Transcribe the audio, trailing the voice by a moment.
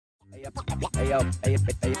A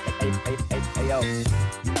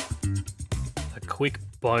quick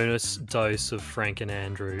bonus dose of Frank and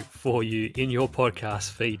Andrew for you in your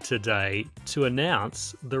podcast feed today to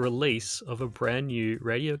announce the release of a brand new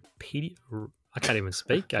Radiopedia. I can't even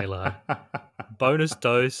speak, Gaylard. Bonus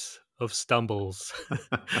dose of stumbles.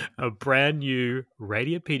 A brand new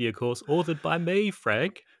Radiopedia course authored by me,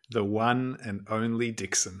 Frank. The one and only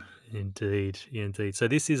Dixon. Indeed, indeed. So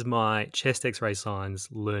this is my chest X-ray signs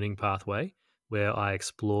learning pathway where I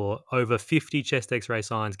explore over 50 chest X-ray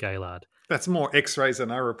signs, Gaylard. That's more X-rays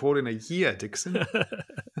than I report in a year, Dixon.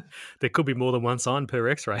 There could be more than one sign per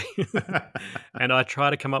X-ray. And I try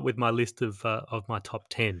to come up with my list of my top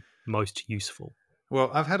 10 most useful. Well,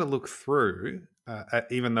 I've had a look through,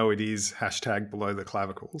 even though it is hashtag below the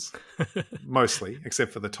clavicles, mostly,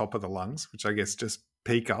 except for the top of the lungs, which I guess just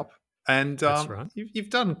peak up. And That's right. You've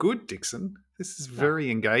done good, Dixon. This is very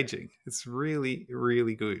engaging. It's really,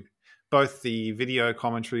 really good. Both the video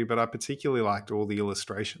commentary, but I particularly liked all the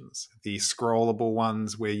illustrations. The scrollable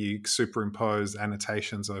ones where you superimpose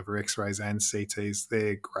annotations over X-rays and CTs,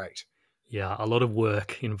 they're great. Yeah, a lot of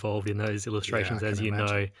work involved in those illustrations, as you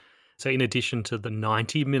know. So in addition to the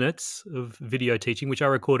 90 minutes of video teaching, which I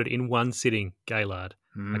recorded in one sitting, Gaylard,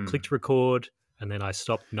 I clicked record and then I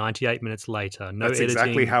stopped 98 minutes later. No editing. That's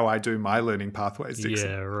exactly how I do my learning pathways, Dixon.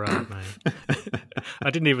 Yeah, right, mate. I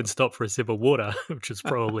didn't even stop for a sip of water, which is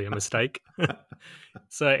probably a mistake.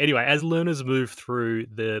 So anyway, as learners move through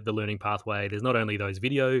the learning pathway, there's not only those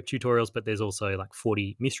video tutorials, but there's also like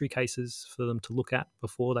 40 mystery cases for them to look at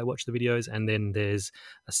before they watch the videos. And then there's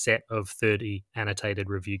a set of 30 annotated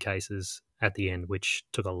review cases at the end, which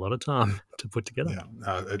took a lot of time to put together. Yeah,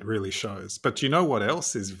 no, it really shows. But you know what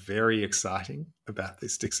else is very exciting about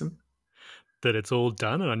this, Dixon? That it's all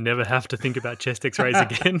done and I never have to think about chest X-rays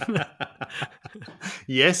again.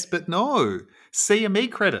 Yes, but no.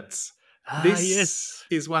 CME credits. This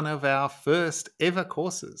is one of our first ever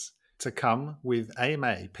courses to come with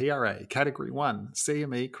AMA, PRA, Category 1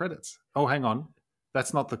 CME credits. Oh, hang on.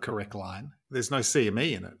 That's not the correct line. There's no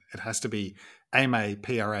CME in it. It has to be AMA,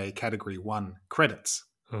 PRA, Category 1 credits.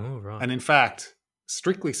 Oh, right. And in fact,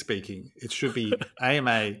 strictly speaking, it should be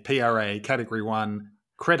AMA, PRA, Category 1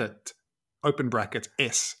 credit, open bracket,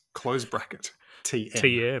 S, close bracket,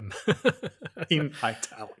 TM. In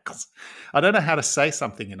italics. I don't know how to say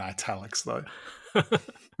something in italics, though.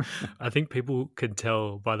 I think people can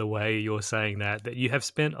tell by the way you're saying that you have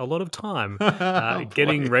spent a lot of time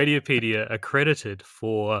getting Radiopedia accredited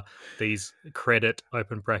for these credit,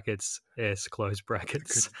 open brackets, S, close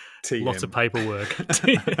brackets, TM. Lots of paperwork.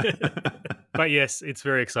 But yes, it's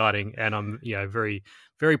very exciting, and I'm very,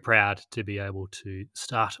 very proud to be able to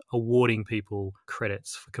start awarding people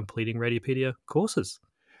credits for completing Radiopedia courses.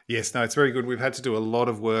 Yes, no, it's very good. We've had to do a lot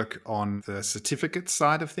of work on the certificate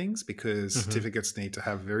side of things because certificates need to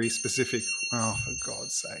have very specific, for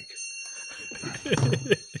God's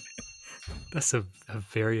sake. That's a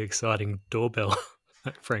very exciting doorbell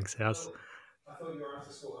at Frank's house. I thought you were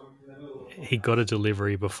after school. I'm in the middle of He got a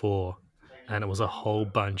delivery before and it was a whole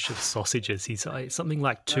bunch of sausages. He's something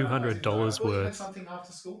like $200 worth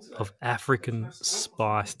of African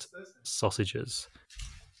spiced sausages.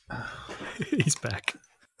 He's back.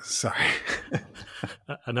 Sorry.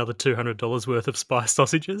 Another $200 worth of spiced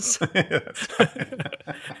sausages.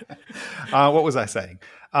 What was I saying?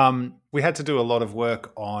 We had to do a lot of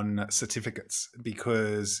work on certificates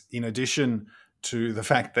because in addition to the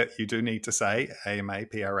fact that you do need to say AMA,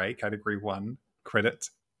 PRA, Category 1, credit,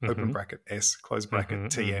 open bracket, S, close bracket,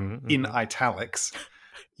 TM, in italics,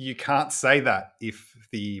 you can't say that if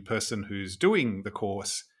the person who's doing the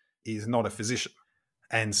course is not a physician.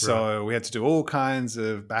 And so we had to do all kinds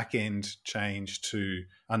of back-end change to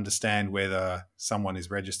understand whether someone is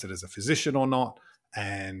registered as a physician or not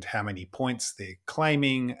and how many points they're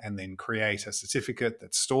claiming, and then create a certificate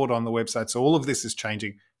that's stored on the website. So all of this is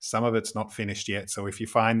changing. Some of it's not finished yet. So if you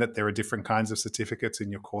find that there are different kinds of certificates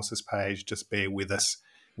in your courses page, just bear with us.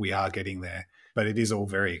 We are getting there. But it is all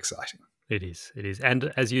very exciting. It is.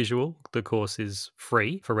 And as usual, the course is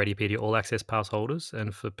free for Radiopedia All Access Pass holders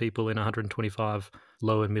and for people in 125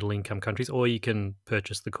 low and middle income countries, or you can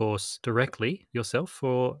purchase the course directly yourself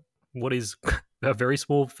for what is a very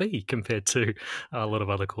small fee compared to a lot of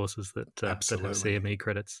other courses that have CME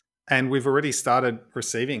credits. And we've already started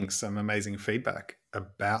receiving some amazing feedback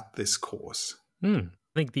about this course. I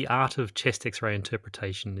think the art of chest X-ray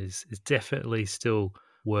interpretation is definitely still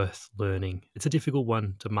worth learning. It's a difficult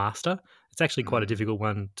one to master. It's actually quite a difficult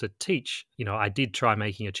one to teach. I did try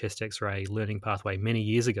making a chest x-ray learning pathway many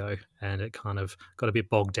years ago, and it kind of got a bit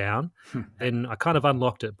bogged down. Then I kind of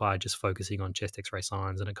unlocked it by just focusing on chest x-ray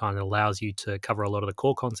signs, and it kind of allows you to cover a lot of the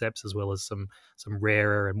core concepts as well as some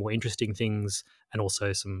rarer and more interesting things, and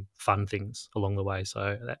also some fun things along the way.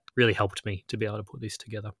 So that really helped me to be able to put this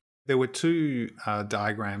together. There were two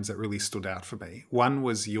diagrams that really stood out for me. One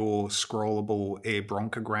was your scrollable air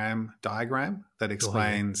bronchogram diagram that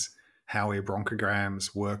explains how air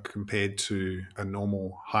bronchograms work compared to a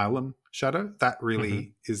normal hilum shadow. That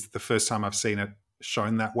really is the first time I've seen it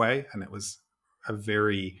shown that way, and it was a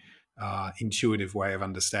very intuitive way of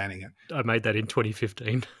understanding it. I made that in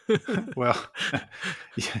 2015. Well,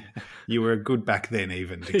 yeah, you were good back then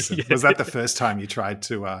even, Dixon. Yeah. Was that the first time you tried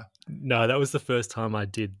to... No, that was the first time I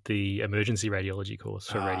did the emergency radiology course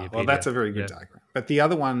for Radiopedia. Well, that's a very good diagram. But the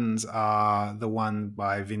other ones are the one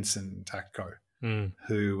by Vincent Takko,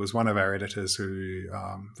 who was one of our editors who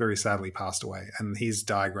very sadly passed away. And his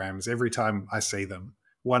diagrams, every time I see them,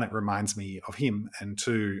 one, it reminds me of him, and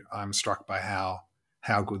two, I'm struck by how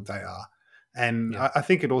good they are. And I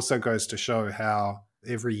think it also goes to show how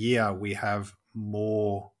every year we have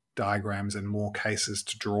more diagrams and more cases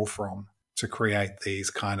to draw from to create these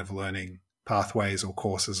kind of learning pathways or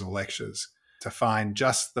courses or lectures, to find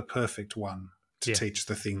just the perfect one to teach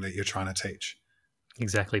the thing that you're trying to teach.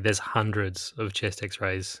 Exactly. There's hundreds of chest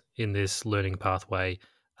x-rays in this learning pathway.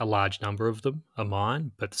 A large number of them are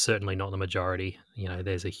mine, but certainly not the majority.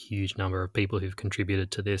 There's a huge number of people who've contributed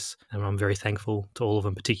to this, and I'm very thankful to all of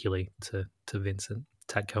them, particularly to Vincent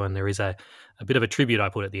Tatko. And there is a bit of a tribute I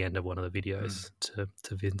put at the end of one of the videos to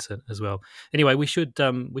Vincent as well. Anyway, we should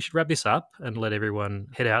wrap this up and let everyone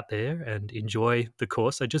head out there and enjoy the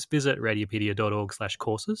course. So just visit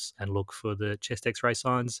radiopedia.org/courses and look for the chest x-ray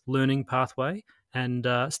signs learning pathway. And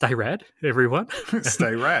stay rad, everyone.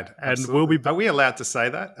 Stay rad. And are we allowed to say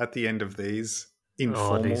that at the end of these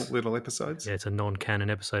informal little episodes? Yeah, it's a non-canon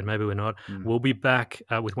episode. Maybe we're not. We'll be back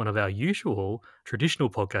with one of our usual traditional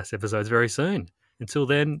podcast episodes very soon. Until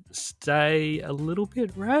then, stay a little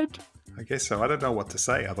bit rad. I guess so. I don't know what to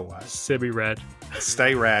say otherwise. Semi-rad.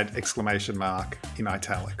 Stay rad, ! In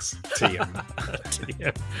italics. TM.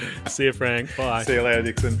 TM. See you, Frank. Bye. See you later,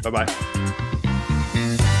 Dixon. Bye-bye.